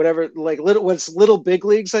 whatever, like Little Big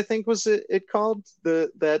Leagues, I think was it called,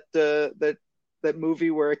 that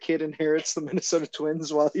movie where a kid inherits the Minnesota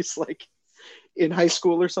Twins while he's like in high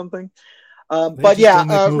school or something. They But just yeah, don't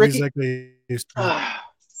make movies Ricky. like they used to. Uh,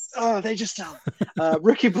 oh, they just don't.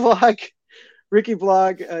 Ricky Blog, Ricky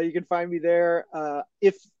Blog. You can find me there.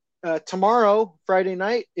 If tomorrow, Friday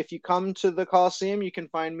night, if you come to the Coliseum, you can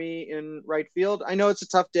find me in right field. I know it's a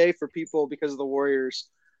tough day for people because of the Warriors,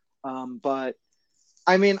 but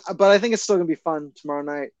I think it's still gonna be fun tomorrow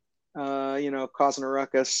night. Causing a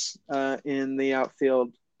ruckus in the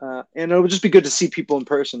outfield, and it'll just be good to see people in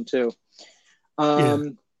person too. Yeah.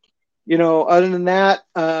 Other than that,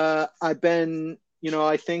 I've been,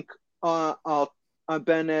 I think I've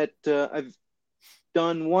been I've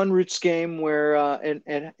done one Roots game where at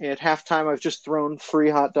halftime I've just thrown free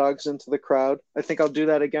hot dogs into the crowd. I think I'll do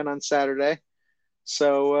that again on Saturday,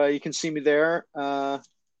 so you can see me there.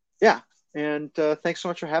 Yeah, and thanks so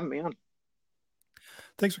much for having me on.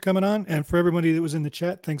 Thanks for coming on. And for everybody that was in the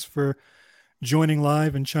chat, thanks for joining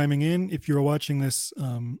live and chiming in. If you're watching this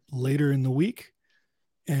later in the week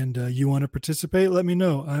and you want to participate, let me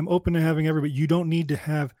know. I'm open to having everybody. You don't need to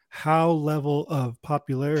have how level of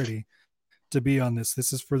popularity to be on this.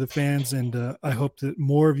 This is for the fans, and I hope that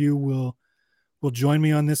more of you will join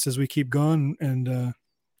me on this as we keep going, and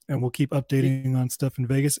we'll keep updating on stuff in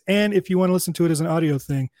Vegas. And if you want to listen to it as an audio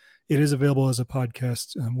thing, it is available as a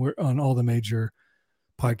podcast. We're on all the major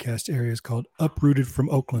podcast areas called Uprooted from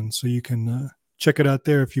Oakland, so you can check it out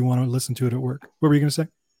there if you want to listen to it at work. What were you going to say?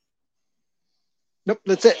 Nope,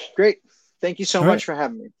 that's it. Great. Thank you so All right. much for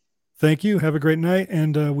having me. Thank you. Have a great night,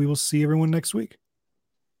 and we will see everyone next week.